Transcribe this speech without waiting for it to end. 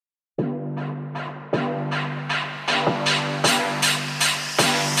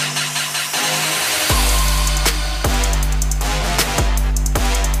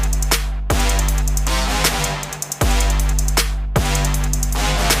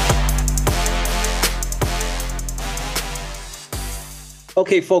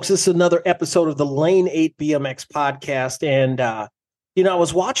Okay, folks, this is another episode of the Lane 8 BMX podcast. And, I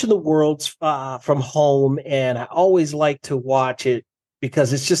was watching the Worlds from home, and I always like to watch it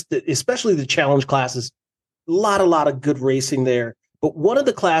because it's just, especially the challenge classes, a lot of good racing there. But one of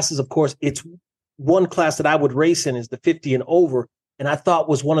the classes, of course, it's one class that I would race in is the 50 and over. And I thought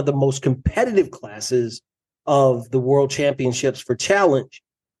was one of the most competitive classes of the World Championships for challenge.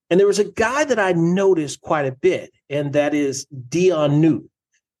 And there was a guy that I noticed quite a bit, and that is Dion Newth.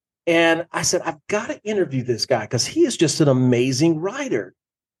 And I said, I've got to interview this guy because he is just an amazing rider.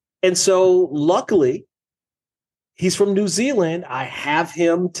 And so luckily, he's from New Zealand. I have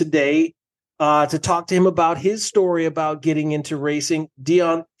him today to talk to him about his story about getting into racing.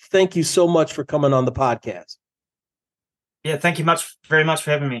 Dion, thank you so much for coming on the podcast. Yeah, thank you very much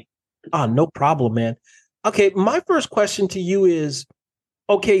for having me. Oh, no problem, man. Okay, my first question to you is,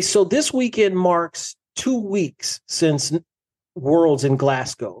 okay, so this weekend marks 2 weeks since Worlds in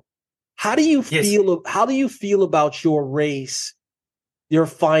Glasgow. How do you feel? How do you feel about your race, your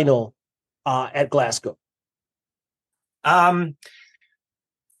final at Glasgow? For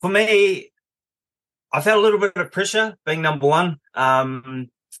me, I felt a little bit of pressure being number one, and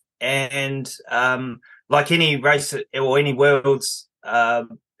like any race or any Worlds, the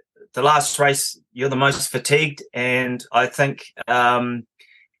last race you're the most fatigued, and I think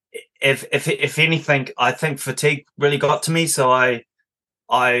if anything, I think fatigue really got to me. So I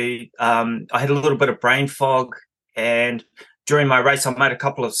had a little bit of brain fog, and during my race, I made a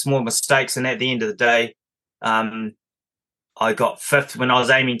couple of small mistakes. And at the end of the day, I got fifth when I was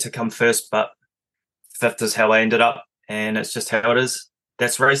aiming to come first, but fifth is how I ended up, and it's just how it is.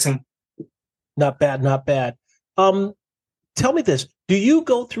 That's racing. Not bad, not bad. Tell me this: do you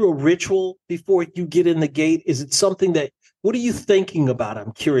go through a ritual before you get in the gate? Is it something that? What are you thinking about?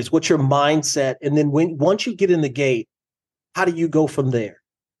 I'm curious. What's your mindset? And then once you get in the gate, how do you go from there?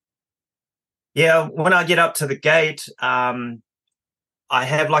 Yeah, when I get up to the gate, I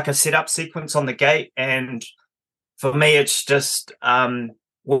have like a setup sequence on the gate. And for me, it's just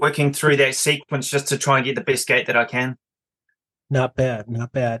working through that sequence just to try and get the best gate that I can. Not bad,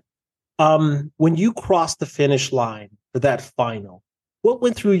 not bad. When you crossed the finish line for that final, what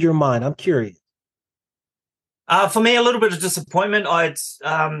went through your mind? I'm curious. For me, a little bit of disappointment.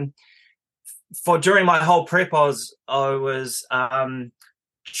 During my whole prep, I was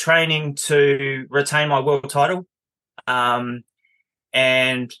training to retain my world title, and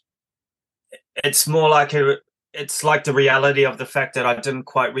it's more like it's like the reality of the fact that I didn't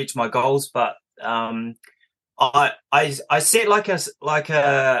quite reach my goals. But I set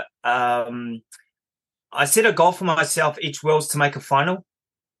I set a goal for myself each Worlds to make a final.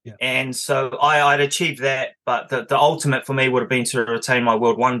 Yeah. And so I'd achieved that, but the ultimate for me would have been to retain my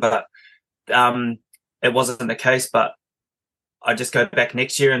World One, but it wasn't the case. But I just go back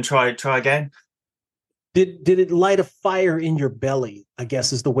next year and try again. Did it light a fire in your belly, I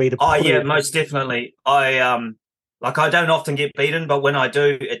guess is the way to put it? Oh yeah, most definitely. I don't often get beaten, but when I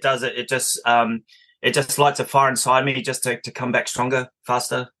do, it does it. It just lights a fire inside me just to come back stronger,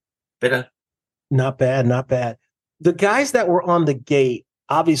 faster, better. Not bad, not bad. The guys that were on the gate,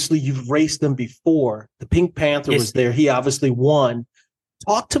 obviously you've raced them before. The Pink Panther was there. He obviously won.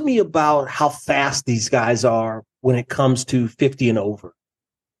 Talk to me about how fast these guys are when it comes to 50 and over.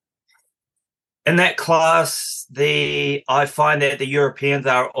 In that class, I find that the Europeans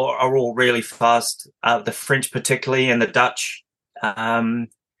are all really fast. The French particularly, and the Dutch.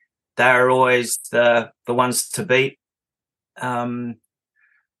 They're always the ones to beat.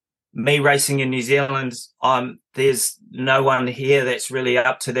 Me racing in New Zealand, there's no one here that's really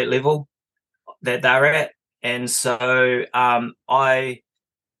up to that level that they're at, and so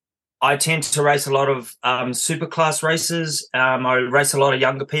I tend to race a lot of superclass races. I race a lot of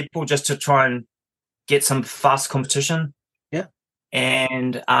younger people just to try and get some fast competition. Yeah,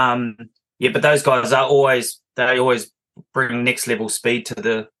 and but those guys they always bring next level speed to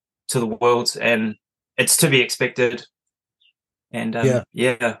the Worlds, and it's to be expected. And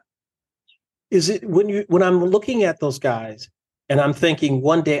yeah. Is it when I'm looking at those guys and I'm thinking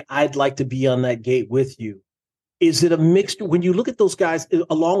one day I'd like to be on that gate with you? Is it a mixture when you look at those guys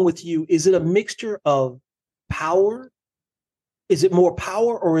along with you? Is it a mixture of power? Is it more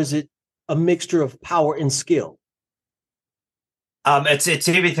power, or is it a mixture of power and skill? It's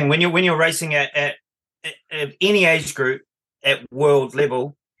everything. When you're racing at any age group at world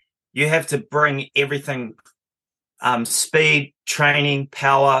level, you have to bring everything: speed, training,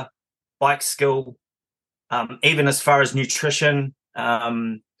 power, bike skill, even as far as nutrition.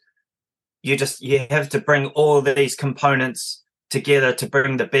 You have to bring all of these components together to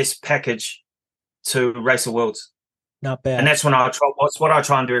bring the best package to race the Worlds. Not And bad. that's when I try. What's what I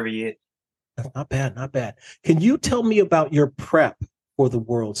try and do every year. Not bad. Not bad. Can you tell me about your prep for the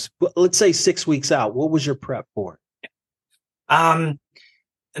Worlds? Let's say 6 weeks out. What was your prep for? Um,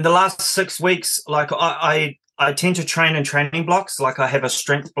 in the last 6 weeks, like I tend to train in training blocks. Like I have a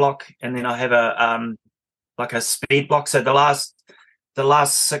strength block, and then I have a like a speed block. So the last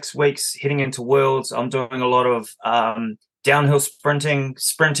 6 weeks heading into Worlds, I'm doing a lot of downhill sprinting,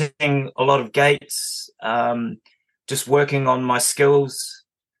 a lot of gates, just working on my skills.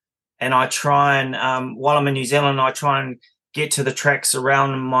 And I try and while I'm in New Zealand, I try and get to the tracks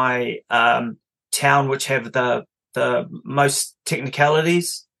around my town, which have the most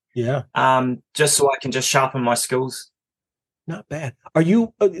technicalities, Yeah, just so I can just sharpen my skills. not bad. Are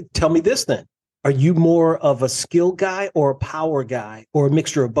you, tell me this then. Are you more of a skill guy or a power guy or a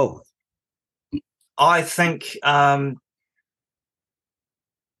mixture of both? I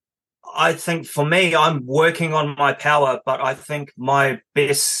think for me, I'm working on my power, but I think my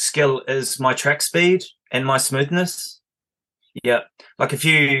best skill is my track speed and my smoothness. Yeah, like if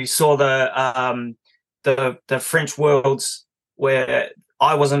you saw the French Worlds, where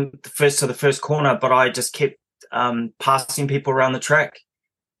I wasn't the first to the first corner, but I just kept passing people around the track,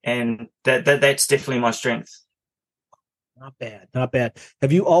 and that's definitely my strength. Not bad. Not bad.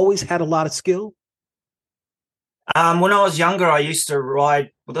 Have you always had a lot of skill? When I was younger, I used to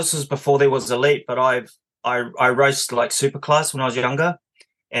ride. Well, this was before there was elite, but I raced like superclass when I was younger,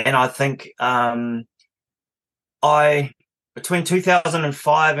 and I think I between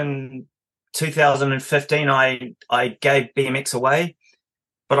 2005 and 2015, I gave BMX away,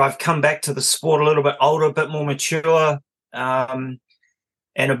 but I've come back to the sport a little bit older, a bit more mature, and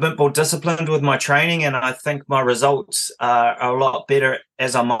a bit more disciplined with my training, and I think my results are a lot better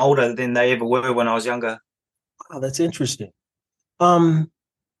as I'm older than they ever were when I was younger. Wow, that's interesting. Um,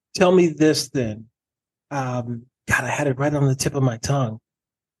 Tell me this then. God, I had it right on the tip of my tongue.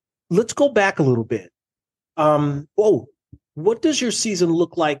 Let's go back a little bit. Oh, what does your season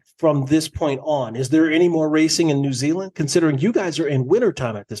look like from this point on? Is there any more racing in New Zealand? Considering you guys are in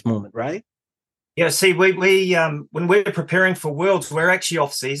wintertime at this moment, right? Yeah, see, we when we're preparing for Worlds, we're actually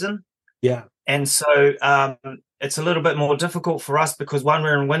off season, Yeah. and so it's a little bit more difficult for us because one,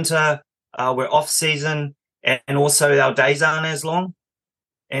 we're in winter, we're off season, and also our days aren't as long,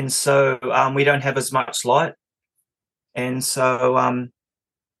 and so we don't have as much light, and so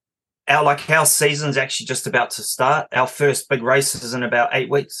our season's actually just about to start. Our first big race is in about 8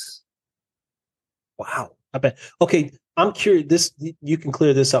 weeks. Wow. I bet. Okay, I'm curious. This you can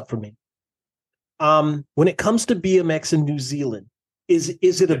clear this up for me. When it comes to BMX in New Zealand, is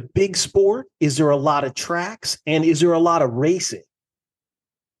it a big sport? Is there a lot of tracks, and is there a lot of racing?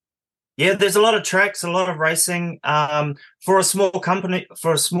 Yeah, there's a lot of tracks, a lot of racing. For a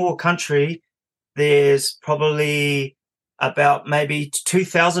small country, there's probably about maybe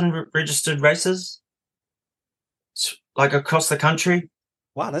 2,000 registered races, like across the country.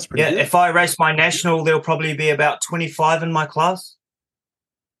 Wow, that's pretty Yeah, good. if I race my national, there'll probably be about 25 in my class.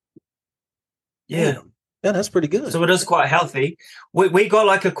 Yeah, Damn. Yeah, that's pretty good. so it is quite healthy. We got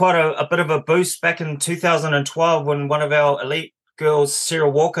like quite a bit of a boost back in 2012 when one of our elite girls, Sarah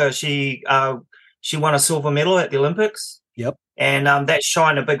Walker, she won a silver medal at the Olympics, Yep. and that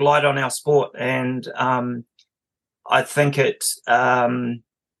shined a big light on our sport. And I think that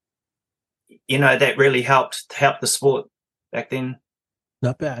really helped the sport back then.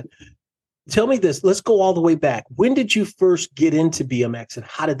 Not bad. Tell me this. Let's go all the way back. When did you first get into BMX, and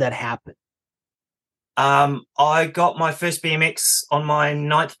how did that happen? I got my first BMX on my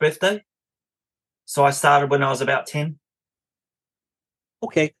 9th birthday, so I started when I was about 10.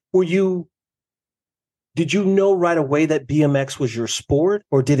 Okay. Did you know right away that BMX was your sport,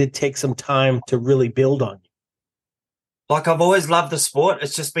 or did it take some time to really build on you? Like I've always loved the sport.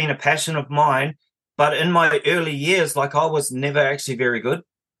 It's just been a passion of mine. But in my early years, like I was never actually very good.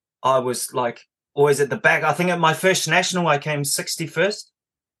 I was like always at the back. I think at my first national, I came 61st.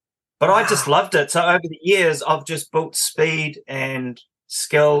 But I just Wow. loved it. So over the years, I've just built speed and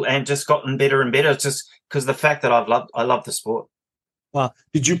skill and just gotten better and better. It's just because the fact that I love the sport. Wow.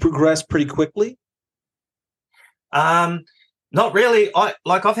 Did you progress pretty quickly? Um, Not really.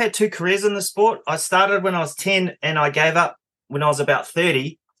 I've had two careers in the sport. I started when I was 10 and I gave up when I was about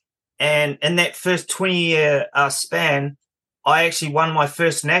 30. And in that first 20-year span, I actually won my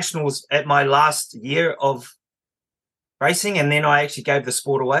first nationals at my last year of racing, and then I actually gave the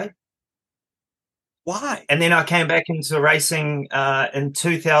sport away. Why? And then I came back into racing in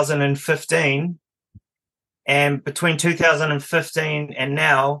 2015. And between 2015 and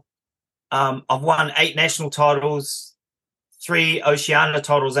now, I've won 8 national titles, 3 Oceania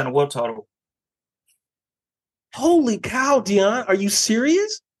titles, and a world title. Holy cow, Dion. Are you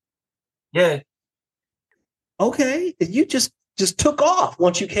serious? Yeah. Okay. You just took off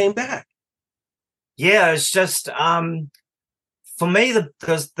once you came back. Yeah, it's just for me,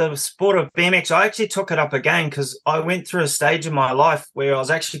 the sport of BMX, I actually took it up again because I went through a stage in my life where I was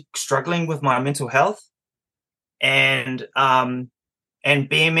actually struggling with my mental health, and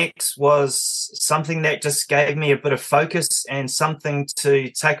BMX was something that just gave me a bit of focus and something to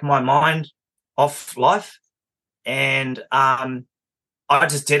take my mind off life, and I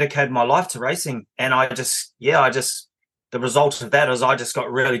just dedicated my life to racing, and the result of that is I just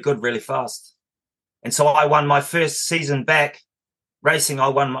got really good really fast, and so I won my first season back racing. I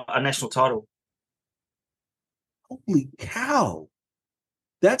won a national title. Holy cow.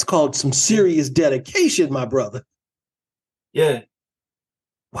 That's called some serious dedication, my brother. Yeah.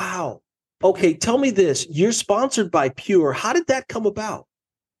 Wow. Okay, tell me this. You're sponsored by Pure. How did that come about?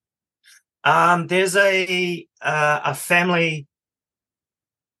 There's a family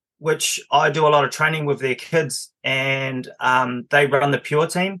which I do a lot of training with their kids, and they run the Pure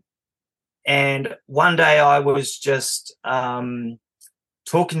team. And one day I was just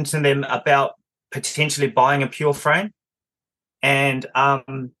talking to them about potentially buying a Pure frame, and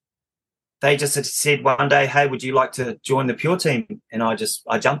they just had said one day, "Hey, would you like to join the Pure team?" And I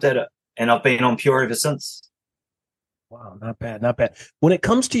jumped at it, and I've been on Pure ever since. Wow, not bad, not bad. When it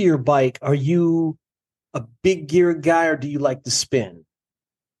comes to your bike, are you a big gear guy or do you like to spin?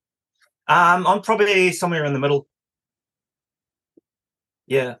 I'm probably somewhere in the middle.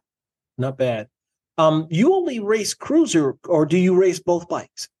 Yeah. Not bad. You only race cruiser or do you race both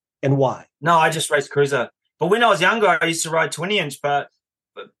bikes and why? No, I just race cruiser. But when I was younger, I used to ride 20-inch. But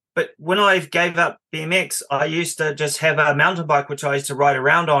when I gave up BMX, I used to just have a mountain bike which I used to ride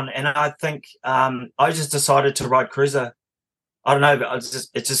around on, and I think I just decided to ride cruiser. I don't know, but it's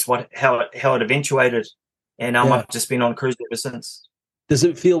just how it eventuated, and Yeah. I've just been on cruiser ever since. Does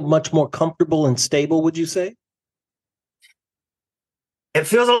it feel much more comfortable and stable, would you say? It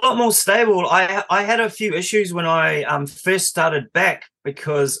feels a lot more stable. I had a few issues when I first started back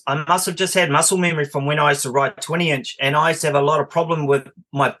because I must have just had muscle memory from when I used to ride 20-inch, and I used to have a lot of problem with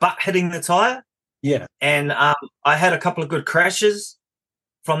my butt hitting the tire. Yeah. And I had a couple of good crashes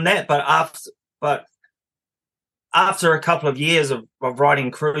from that, but after a couple of years of riding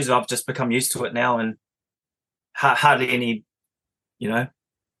cruiser, I've just become used to it now, and hardly any, Yeah.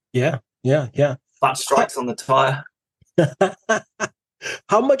 Yeah. Yeah. butt strikes on the tire.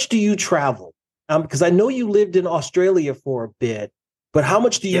 How much do you travel? Because I know you lived in Australia for a bit, but how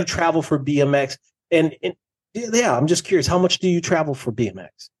much do you travel for BMX? And yeah, I'm just curious, how much do you travel for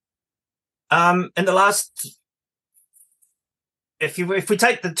BMX? In the last, if we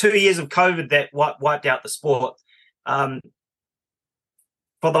take the 2 years of COVID that wiped out the sport, for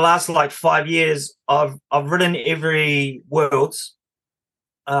the last like 5 years, I've ridden every Worlds.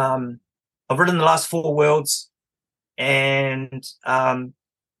 I've ridden the last 4 Worlds, and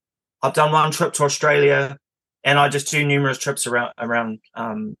I've done one trip to Australia, and I just do numerous trips around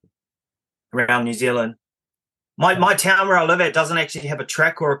New Zealand. My town where I live at doesn't actually have a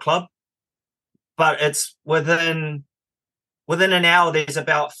track or a club, but it's within an hour. There's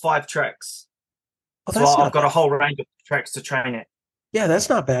about 5 tracks, so I've got a whole range of tracks to train at. Yeah, that's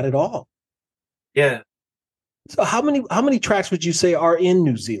not bad at all. Yeah. So how many tracks would you say are in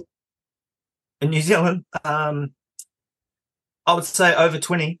New Zealand? In New Zealand, I would say over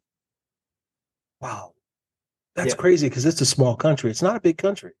 20. Wow. That's crazy because it's a small country. It's not a big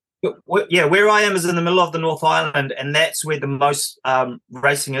country. Yeah, where I am is in the middle of the North Island, and that's where the most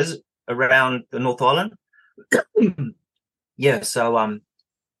racing is, around the North Island. Yeah, so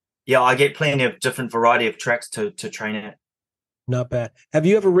I get plenty of different variety of tracks to train at. Not bad. Have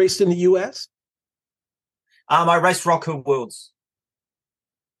you ever raced in the US? I raced Rock Hill Worlds.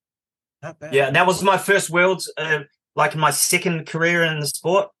 Not bad. Yeah, that was my first Worlds, like my second career in the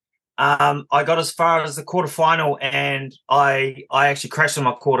sport. I got as far as the quarterfinal, and I actually crashed in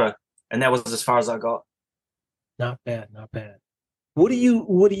my quarter, and that was as far as I got. Not bad, not bad. What do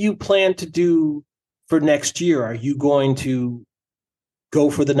you plan to do for next year? Are you going to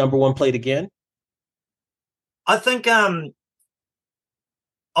go for the number 1 plate again? I think I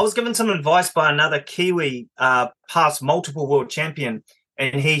was given some advice by another Kiwi, past multiple world champion,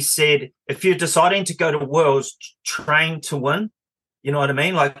 and he said, if you're deciding to go to Worlds, train to win. You know what I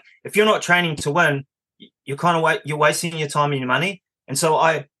mean? Like, if you're not training to win, you're kind of you're wasting your time and your money. And so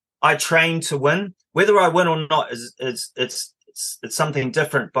I train to win. Whether I win or not it's something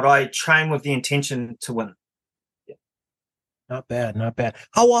different, but I train with the intention to win. Yeah. Not bad, not bad.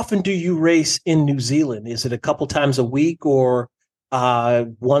 How often do you race in New Zealand? Is it a couple times a week, or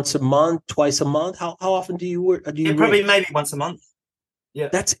once a month, twice a month? How often do you Probably race? maybe once a month. Yeah.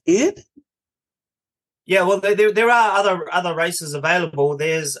 That's it? Yeah, well, there are other races available.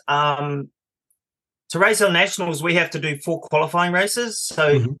 There's to race on nationals, we have to do 4 qualifying races.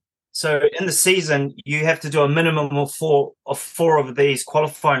 Mhm. So in the season, you have to do a minimum of four of these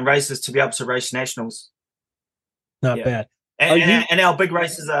qualifying races to be able to race nationals. Not Yeah, bad. and, Are and, you and our big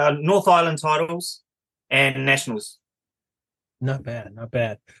races are North Island titles and nationals. not bad, not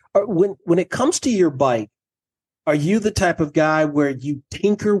bad. When it comes to your bike, are you the type of guy where you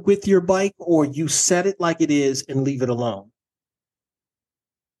tinker with your bike or you set it like it is and leave it alone?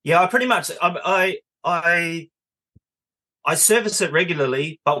 Yeah, I pretty much I service it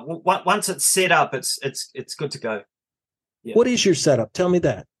regularly, but once it's set up, it's good to go. Yeah. What is your setup? Tell me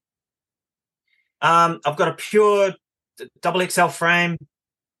that. I've got a pure double XL frame.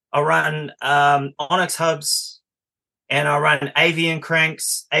 I run Onyx hubs, and I run avian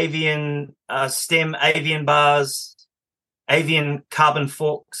cranks, avian stem, avian bars, avian carbon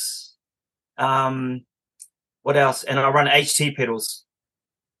forks. What else? And I run HT pedals.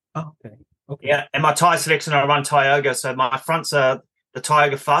 Oh, okay. Okay. Yeah, and my tire selection, I run Tioga. So my fronts are the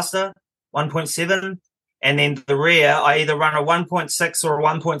Tioga Faster 1.7, and then the rear, I either run a 1.6 or a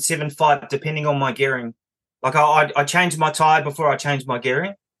 1.75, depending on my gearing. Like I change my tire before I change my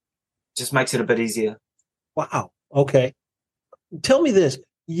gearing. Just makes it a bit easier. Wow. Okay. Tell me this.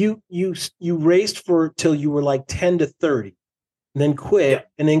 You raced for till you were like 10 to 30, and then quit Yeah.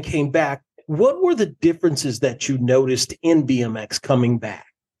 and then came back. What were the differences that you noticed in BMX coming back?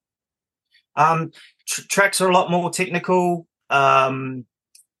 Tracks are a lot more technical, and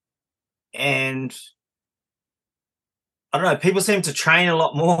I don't know. People seem to train a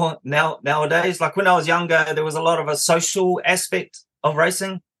lot more nowadays. Like when I was younger, there was a lot of a social aspect of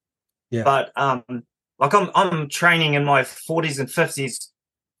racing. Yeah. But like I'm training in my 40s and 50s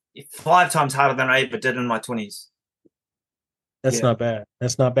 5 times harder than I ever did in my 20s. That's not bad.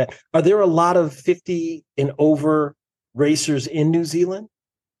 That's not bad. Are there a lot of 50 and over racers in New Zealand?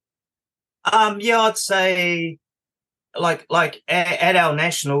 Yeah, I'd say like at our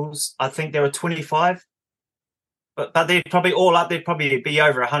nationals, I think there are 25, but they're probably all up. They'd probably be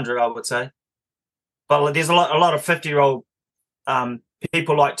over 100, I would say. But there's a lot of 50-year-old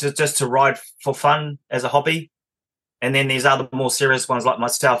people like to ride for fun as a hobby, and then there's other more serious ones like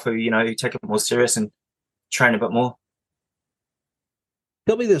myself who take it more serious and train a bit more.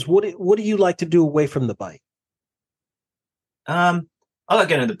 Tell me this. What do you like to do away from the bike? I like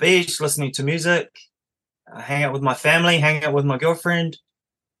going to the beach, listening to music, hang out with my family, hang out with my girlfriend.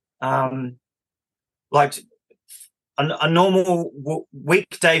 Like a normal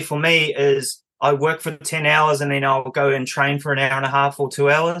weekday for me is I work for 10 hours and then I'll go and train for an hour and a half or 2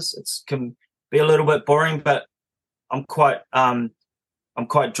 hours. It can be a little bit boring, but I'm quite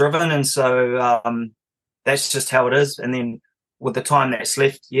driven, and so that's just how it is. And then with the time that's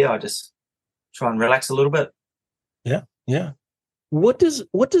left, I just try and relax a little bit. Yeah, yeah. What does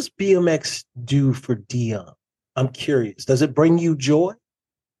BMX do for Dion? I'm curious. Does it bring you joy?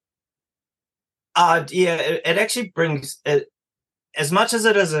 It actually brings it, as much as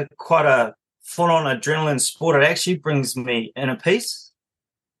it is quite a full-on adrenaline sport. It actually brings me inner peace.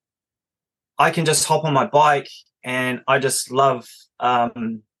 I can just hop on my bike, and I just love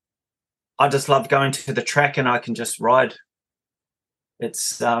going to the track, and I can just ride.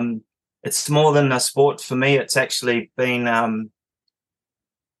 It's more than a sport for me. It's actually been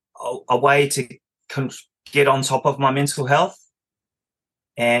a way to get on top of my mental health,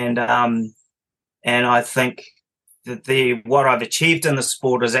 and I think that what I've achieved in the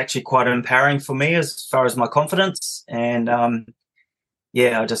sport is actually quite empowering for me as far as my confidence, and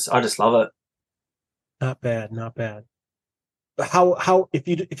I just love it. Not bad, not bad. How if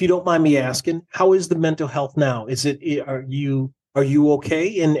you don't mind me asking, how is the mental health now? Are you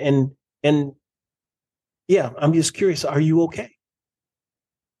okay? And yeah, I'm just curious. Are you okay?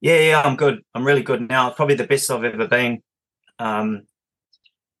 Yeah, I'm good. I'm really good now. Probably the best I've ever been.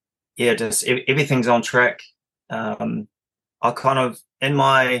 Just everything's on track. I kind of in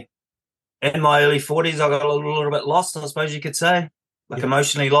my early 40s, I got a little bit lost, I suppose you could say, like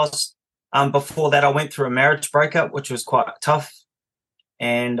emotionally lost. Before that, I went through a marriage breakup, which was quite tough,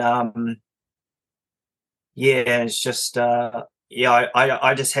 and it's just I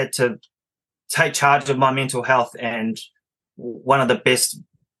just had to take charge of my mental health, and one of the best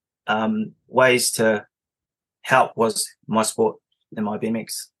ways to help was my sport and my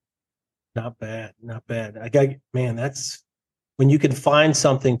BMX. Not bad, not bad. Man, that's when you can find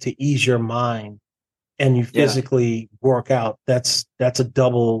something to ease your mind and you physically work out. That's a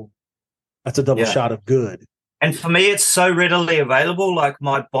double shot of good. And for me, it's so readily available. Like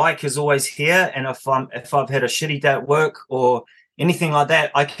my bike is always here, and if I've had a shitty day at work or anything like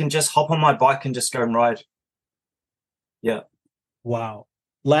that, I can just hop on my bike and just go and ride. Yeah. Wow.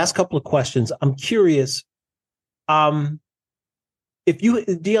 Last couple of questions. I'm curious. Dion, if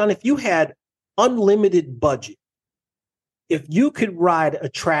you had unlimited budget, if you could ride a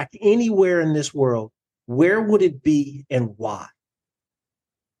track anywhere in this world, where would it be and why?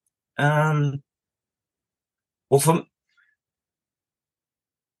 Well,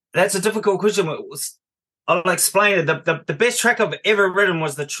 that's a difficult question. I'll explain it. The best track I've ever ridden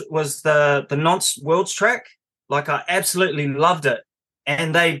was the Nantes Worlds track. Like I absolutely loved it,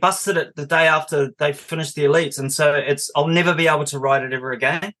 and they busted it the day after they finished the elites, and so I'll never be able to ride it ever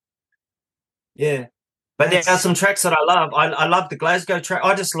again. Yeah, but there are some tracks that I love. I love the Glasgow track.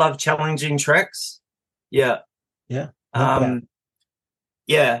 I just love challenging tracks. Yeah, yeah,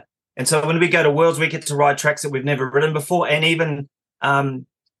 yeah. And so when we go to Worlds, we get to ride tracks that we've never ridden before, and even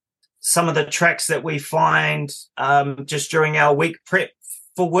some of the tracks that we find just during our week prep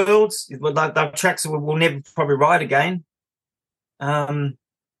for Worlds, like the tracks that we'll never probably ride again.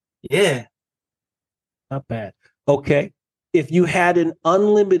 Yeah. Not bad. Okay. If you had an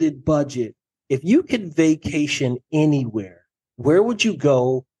unlimited budget, if you could vacation anywhere, where would you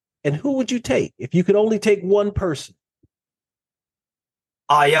go and who would you take? If you could only take one person.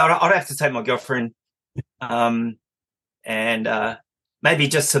 Yeah, I'd have to take my girlfriend. And maybe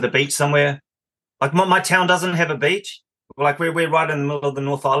just to the beach somewhere. Like my town doesn't have a beach. Like we're right in the middle of the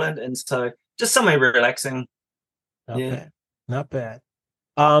North Island, and so just somewhere relaxing. Not bad.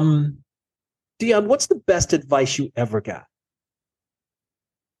 Dion, what's the best advice you ever got?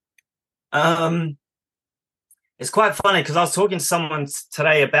 It's quite funny because I was talking to someone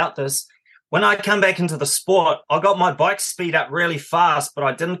today about this. When I come back into the sport, I got my bike speed up really fast, but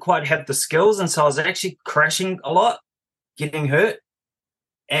I didn't quite have the skills, and so I was actually crashing a lot, getting hurt.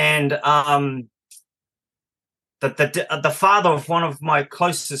 And the father of one of my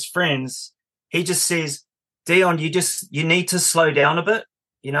closest friends, he just says, Dion, you need to slow down a bit,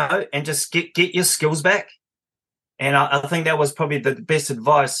 and just get your skills back. And I think that was probably the best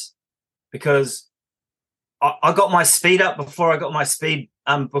advice, because I got my speed up before I got my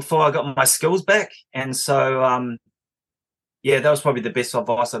skills back. And so, that was probably the best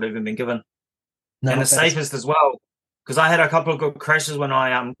advice I'd even been given. And the safest as well, because I had a couple of good crashes when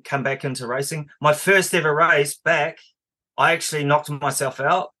I come back into racing. My first ever race back, I actually knocked myself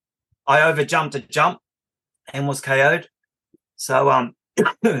out. I overjumped a jump and was KO'd. So,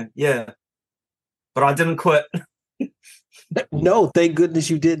 yeah. But I didn't quit. No, thank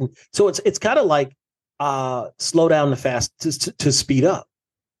goodness you didn't. So it's kind of like slow down the fast to speed up.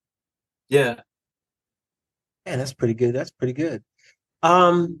 Yeah. Man, that's pretty good. That's pretty good.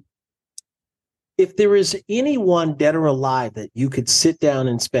 If there is anyone dead or alive that you could sit down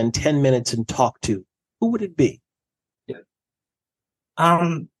and spend 10 minutes and talk to, who would it be? Yeah.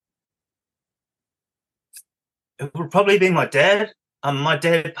 It would probably be my dad. My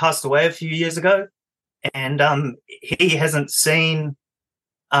dad passed away a few years ago, and he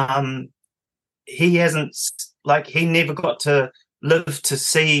never got to live to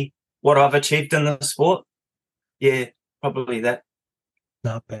see what I've achieved in the sport. Yeah, probably that.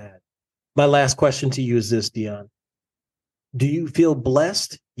 Not bad. My last question to you is this, Dion. Do you feel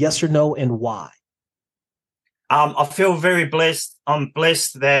blessed? Yes or no, and why? I feel very blessed. I'm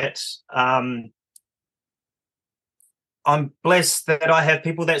blessed that I have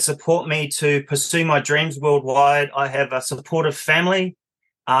people that support me to pursue my dreams worldwide. I have a supportive family.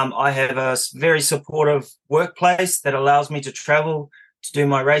 I have a very supportive workplace that allows me to travel to do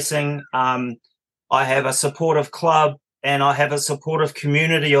my racing. I have a supportive club, and I have a supportive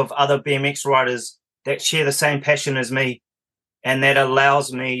community of other BMX riders that share the same passion as me, and that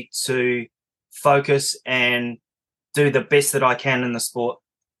allows me to focus and do the best that I can in the sport.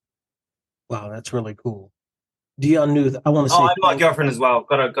 Wow, that's really cool. Dion Newth, I want to say... and my girlfriend as well.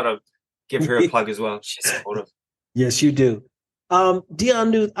 Got to give her a plug as well. She's supportive. Yes, you do.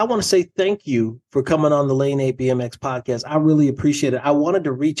 Dion Newth, I want to say thank you for coming on the Lane 8 BMX podcast. I really appreciate it. I wanted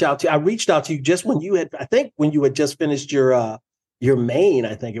to reach out to you. I reached out to you just when you had just finished your main,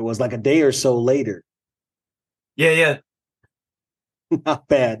 I think it was like a day or so later. Yeah. Not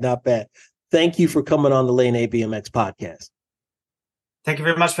bad. Thank you for coming on the Lane 8 BMX podcast. Thank you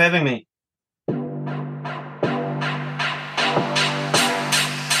very much for having me.